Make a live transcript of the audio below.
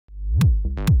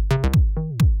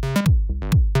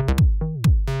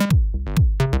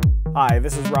Hi,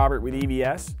 this is Robert with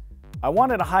EVS. I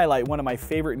wanted to highlight one of my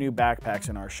favorite new backpacks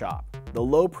in our shop, the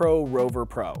Lowepro Rover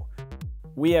Pro.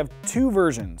 We have two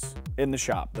versions in the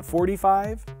shop, the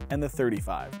 45 and the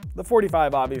 35. The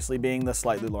 45 obviously being the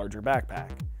slightly larger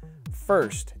backpack.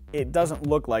 First, it doesn't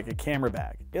look like a camera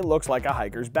bag. It looks like a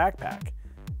hiker's backpack.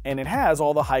 And it has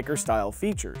all the hiker style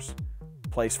features.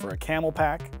 Place for a camel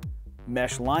pack,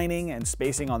 mesh lining and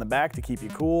spacing on the back to keep you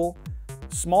cool,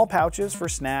 small pouches for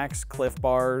snacks, Cliff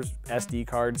Bars, SD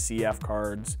cards, CF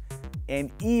cards, and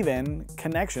even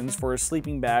connections for a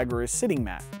sleeping bag or a sitting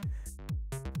mat.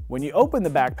 When you open the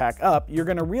backpack up, you're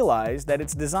going to realize that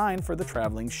it's designed for the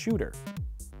traveling shooter.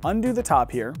 Undo the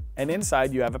top here, and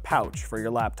inside you have a pouch for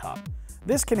your laptop.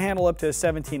 This can handle up to a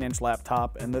 17-inch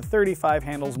laptop, and the 35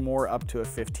 handles more up to a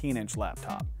 15-inch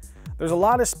laptop. There's a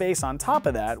lot of space on top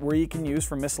of that where you can use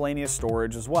for miscellaneous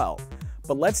storage as well.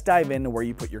 But let's dive into where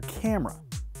you put your camera.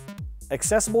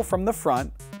 Accessible from the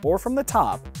front or from the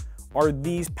top are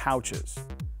these pouches.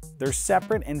 They're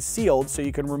separate and sealed so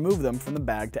you can remove them from the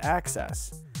bag to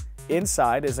access.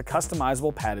 Inside is a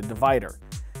customizable padded divider.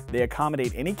 They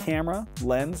accommodate any camera,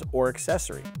 lens, or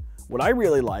accessory. What I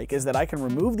really like is that I can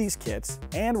remove these kits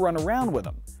and run around with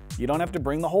them. You don't have to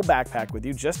bring the whole backpack with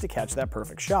you just to catch that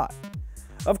perfect shot.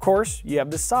 Of course, you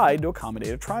have the side to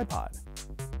accommodate a tripod.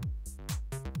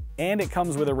 And it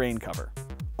comes with a rain cover.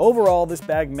 Overall, this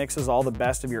bag mixes all the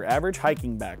best of your average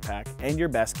hiking backpack and your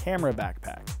best camera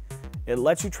backpack. It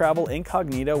lets you travel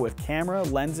incognito with camera,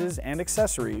 lenses, and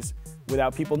accessories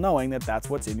without people knowing that that's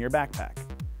what's in your backpack.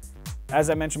 As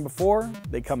I mentioned before,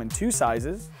 they come in two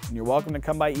sizes, and you're welcome to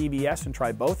come by EVS and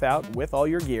try both out with all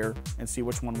your gear and see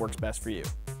which one works best for you.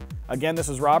 Again, this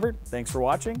is Robert. Thanks for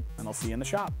watching, and I'll see you in the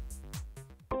shop.